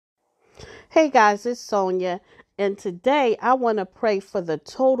Hey guys, it's Sonia, and today I want to pray for the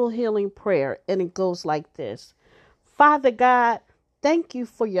total healing prayer, and it goes like this. Father God, thank you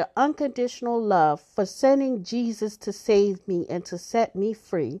for your unconditional love, for sending Jesus to save me and to set me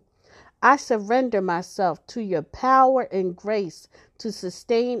free. I surrender myself to your power and grace to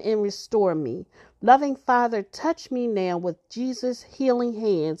sustain and restore me. Loving Father, touch me now with Jesus' healing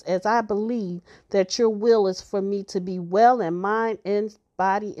hands as I believe that your will is for me to be well in mind and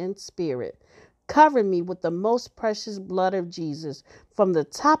body and spirit. Cover me with the most precious blood of Jesus from the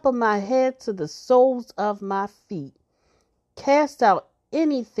top of my head to the soles of my feet. Cast out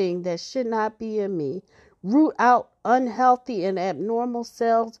anything that should not be in me. Root out unhealthy and abnormal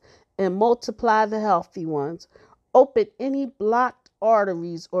cells and multiply the healthy ones. Open any blocked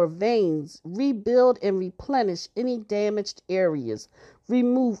arteries or veins. Rebuild and replenish any damaged areas.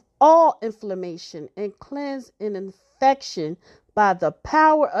 Remove all inflammation and cleanse an infection by the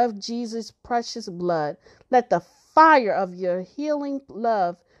power of Jesus' precious blood. Let the fire of your healing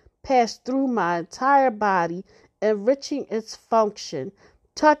love pass through my entire body, enriching its function.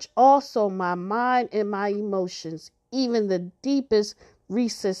 Touch also my mind and my emotions, even the deepest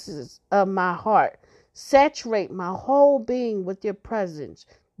recesses of my heart. Saturate my whole being with your presence,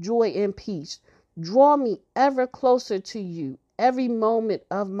 joy, and peace. Draw me ever closer to you every moment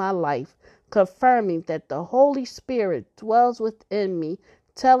of my life, confirming that the Holy Spirit dwells within me,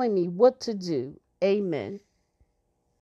 telling me what to do. Amen.